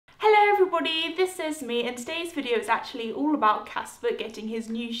everybody, this is Esme, and today's video is actually all about Casper getting his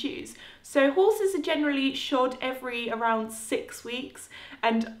new shoes. So horses are generally shod every around 6 weeks,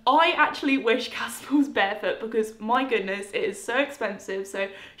 and I actually wish Casper was barefoot because my goodness, it is so expensive. So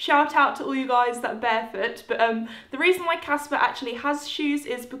shout out to all you guys that are barefoot. But the reason why Casper actually has shoes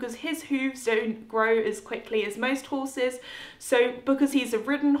is because his hooves don't grow as quickly as most horses. So because he's a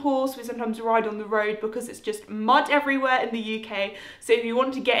ridden horse, we sometimes ride on the road because it's just mud everywhere in the UK. So if you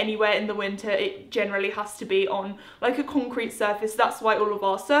want to get anywhere in the winter, it generally has to be on like a concrete surface. That's why all of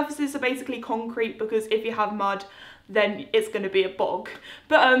our surfaces are basically concrete, because if you have mud, then it's going to be a bog.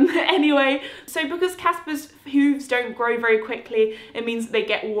 But anyway, so because Casper's hooves don't grow very quickly, it means they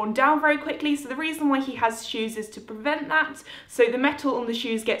get worn down very quickly. So the reason why he has shoes is to prevent that. So the metal on the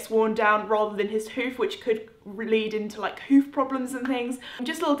shoes gets worn down rather than his hoof, which could lead into like hoof problems and things.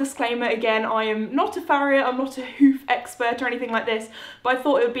 Just a little disclaimer again, I am not a farrier, I'm not a hoof expert or anything like this, but I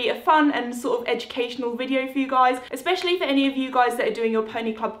thought it would be a fun and sort of educational video for you guys, especially for any of you guys that are doing your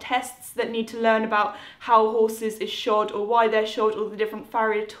pony club tests that need to learn about how horses is shod or why they're shod, or the different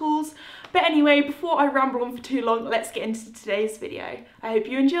farrier tools. But anyway, before I ramble on for too long, let's get into today's video. I hope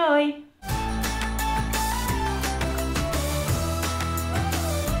you enjoy.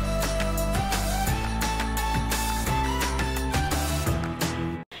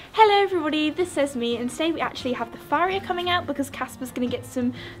 Hello everybody, this is Esme, and today we actually have the Farrier coming out because Casper's going to get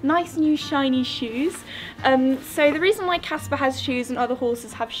some nice new shiny shoes. So the reason why Casper has shoes and other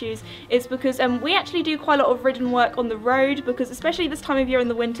horses have shoes is because we actually do quite a lot of ridden work on the road, because especially this time of year in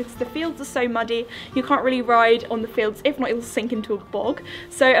the winter, because the fields are so muddy, you can't really ride on the fields, if not it'll sink into a bog.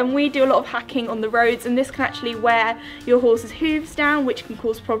 So we do a lot of hacking on the roads, and this can actually wear your horse's hooves down, which can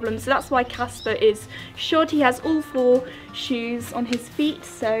cause problems. So that's why Casper is shod. He has all 4 shoes on his feet,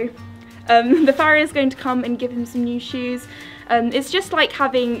 so the farrier is going to come and give him some new shoes. It's just like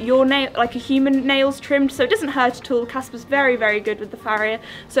having your nail, like a human nails trimmed, so it doesn't hurt at all. Casper's very, very good with the farrier,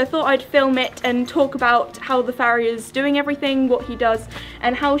 so I thought I'd film it and talk about how the farrier's doing everything, what he does,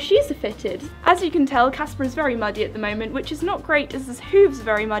 and how shoes are fitted. As you can tell, Casper is very muddy at the moment, which is not great as his hooves are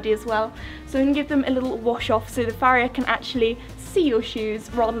very muddy as well. So I'm going to give them a little wash off so the farrier can actually see your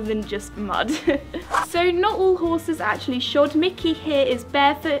shoes rather than just mud. So not all horses are actually shod. Mickey here is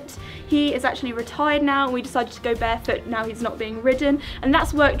barefoot. He is actually retired now, and we decided to go barefoot now he's not being ridden, and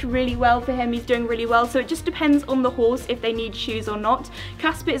that's worked really well for him. He's doing really well, so it just depends on the horse if they need shoes or not.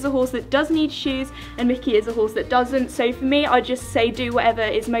 Casper is a horse that does need shoes, and Mickey is a horse that doesn't, so for me I just say do whatever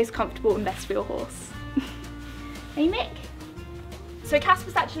is most comfortable and best for your horse. Hey Mick? So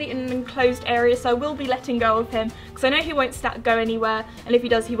Casper's actually in an enclosed area, so I will be letting go of him because I know he won't go anywhere, and if he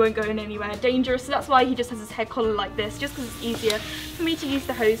does, he won't go in anywhere dangerous. So that's why he just has his head collar like this, just because it's easier for me to use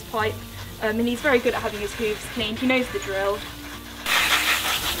the hose pipe. And he's very good at having his hooves cleaned. He knows the drill.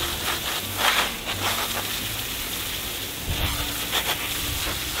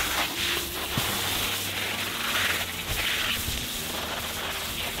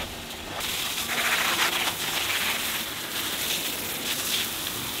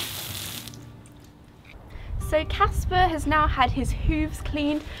 So Casper has now had his hooves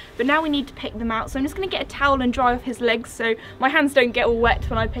cleaned, but now we need to pick them out. So I'm just going to get a towel and dry off his legs so my hands don't get all wet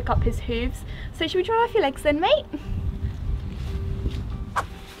when I pick up his hooves. So should we dry off your legs then, mate?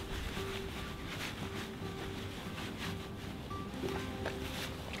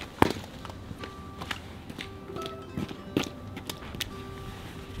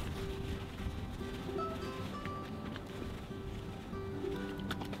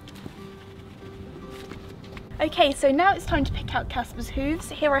 Okay, so now it's time to pick out Casper's hooves.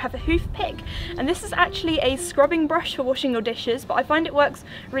 Here I have a hoof pick, and this is actually a scrubbing brush for washing your dishes, but I find it works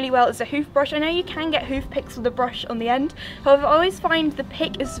really well as a hoof brush. I know you can get hoof picks with a brush on the end, however I always find the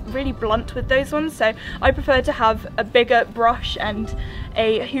pick is really blunt with those ones, so I prefer to have a bigger brush and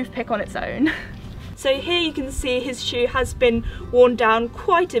a hoof pick on its own. So here you can see his shoe has been worn down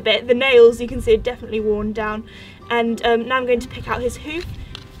quite a bit. The nails you can see are definitely worn down, and now I'm going to pick out his hoof.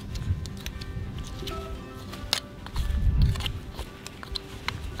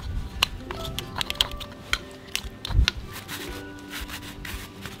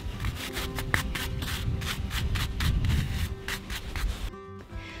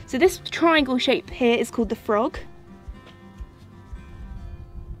 So this triangle shape here is called the frog.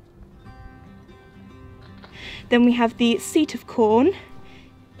 Then we have the seat of corn.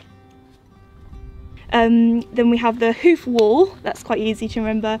 Then we have the hoof wall, that's quite easy to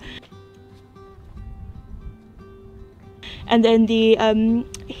remember. And then the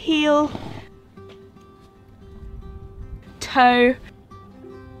heel, toe,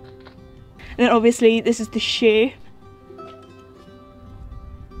 and then obviously this is the shoe.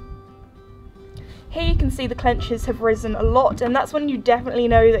 Here you can see the clenches have risen a lot, and that's when you definitely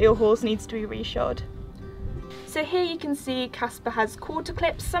know that your horse needs to be reshod. So here you can see Casper has quarter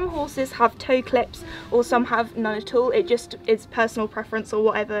clips. Some horses have toe clips or some have none at all. It just is personal preference or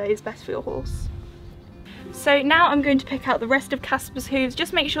whatever is best for your horse. So now I'm going to pick out the rest of Casper's hooves.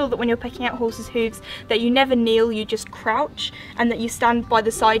 Just make sure that when you're picking out horses' hooves that you never kneel, you just crouch, and that you stand by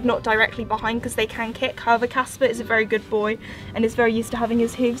the side, not directly behind, because they can kick. However, Casper is a very good boy and is very used to having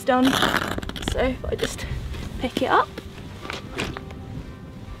his hooves done. So if I just pick it up.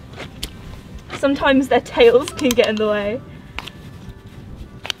 Sometimes their tails can get in the way.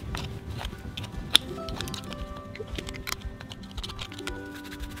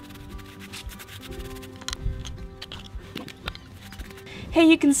 Here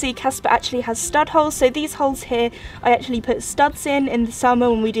you can see Casper actually has stud holes, so these holes here I actually put studs in the summer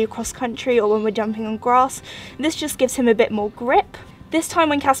when we do cross country or when we're jumping on grass. This just gives him a bit more grip. This time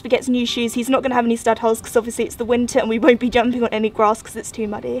when Casper gets new shoes, he's not going to have any stud holes because obviously it's the winter and we won't be jumping on any grass because it's too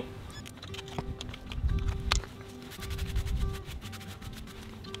muddy.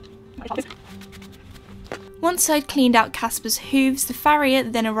 Once I'd cleaned out Casper's hooves, the farrier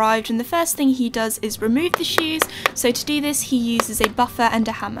then arrived, and the first thing he does is remove the shoes. So to do this he uses a buffer and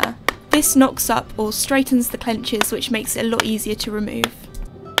a hammer. This knocks up or straightens the clenches, which makes it a lot easier to remove.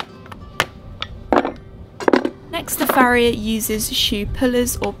 Next, the farrier uses shoe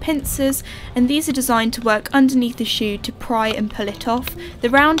pullers or pincers, and these are designed to work underneath the shoe to pry and pull it off. The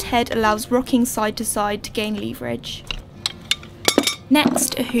round head allows rocking side to side to gain leverage.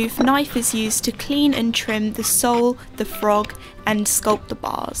 Next, a hoof knife is used to clean and trim the sole, the frog, and sculpt the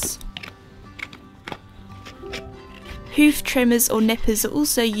bars. Hoof trimmers or nippers are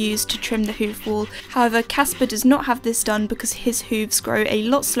also used to trim the hoof wall. However, Casper does not have this done because his hooves grow a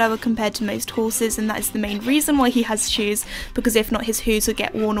lot slower compared to most horses, and that is the main reason why he has shoes, because if not his hooves would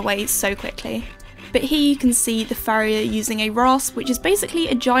get worn away so quickly. But here you can see the farrier using a rasp, which is basically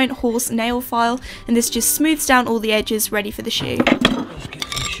a giant horse nail file, and this just smooths down all the edges ready for the shoe. Let's get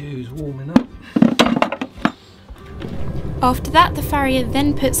some shoes warming up. After that, the farrier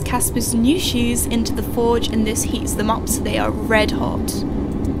then puts Casper's new shoes into the forge, and this heats them up so they are red hot.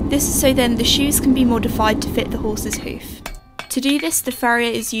 This is so then the shoes can be modified to fit the horse's hoof. To do this, the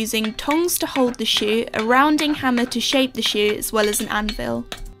farrier is using tongs to hold the shoe, a rounding hammer to shape the shoe, as well as an anvil.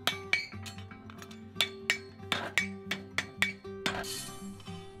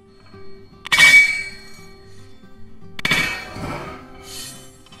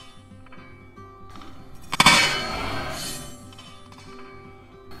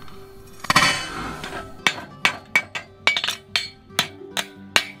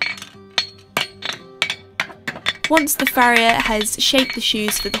 Once the farrier has shaped the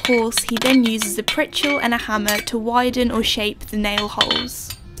shoes for the horse, he then uses a pritchel and a hammer to widen or shape the nail holes.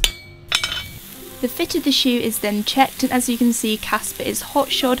 The fit of the shoe is then checked, and as you can see, Casper is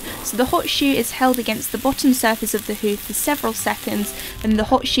hot shod, so the hot shoe is held against the bottom surface of the hoof for several seconds, and the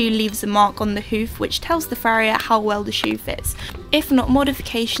hot shoe leaves a mark on the hoof which tells the farrier how well the shoe fits. If not,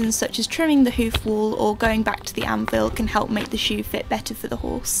 modifications such as trimming the hoof wall or going back to the anvil can help make the shoe fit better for the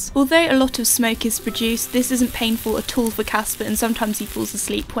horse. Although a lot of smoke is produced, this isn't painful at all for Casper, and sometimes he falls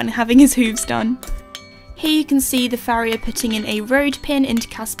asleep when having his hooves done. Here you can see the farrier putting in a road pin into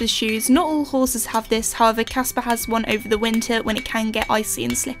Casper's shoes. Not all horses have this, however Casper has one over the winter when it can get icy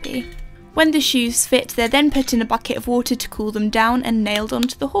and slippy. When the shoes fit, they're then put in a bucket of water to cool them down and nailed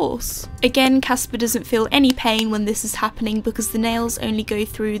onto the horse. Again, Casper doesn't feel any pain when this is happening because the nails only go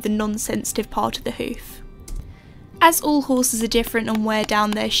through the non-sensitive part of the hoof. As all horses are different and wear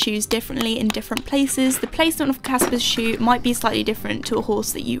down their shoes differently in different places, the placement of Casper's shoe might be slightly different to a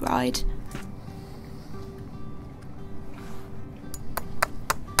horse that you ride.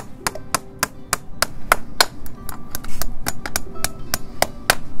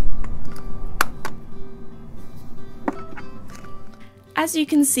 As you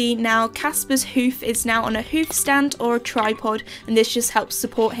can see now, Casper's hoof is now on a hoof stand or a tripod, and this just helps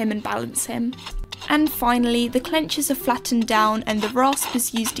support him and balance him. And finally, the clenches are flattened down and the rasp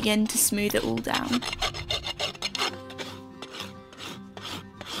is used again to smooth it all down.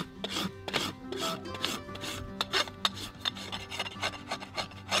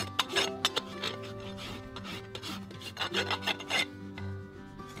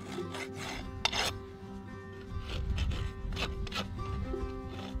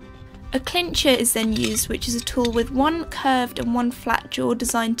 A clincher is then used, which is a tool with one curved and one flat jaw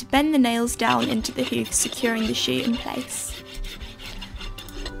designed to bend the nails down into the hoof, securing the shoe in place.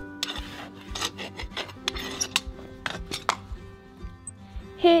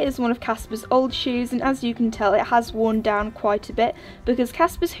 Here is one of Casper's old shoes, and as you can tell it has worn down quite a bit because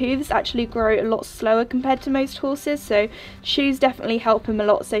Casper's hooves actually grow a lot slower compared to most horses, so shoes definitely help him a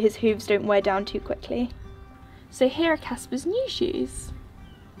lot so his hooves don't wear down too quickly. So here are Casper's new shoes.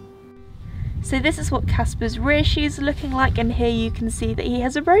 So this is what Casper's rear shoes are looking like, and here you can see that he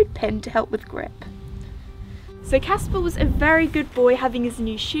has a road pin to help with grip. So Casper was a very good boy having his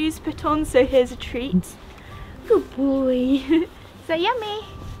new shoes put on, so here's a treat. Good boy. So yummy.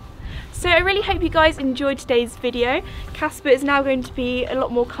 So I really hope you guys enjoyed today's video. Casper is now going to be a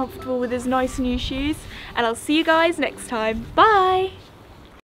lot more comfortable with his nice new shoes, and I'll see you guys next time. Bye!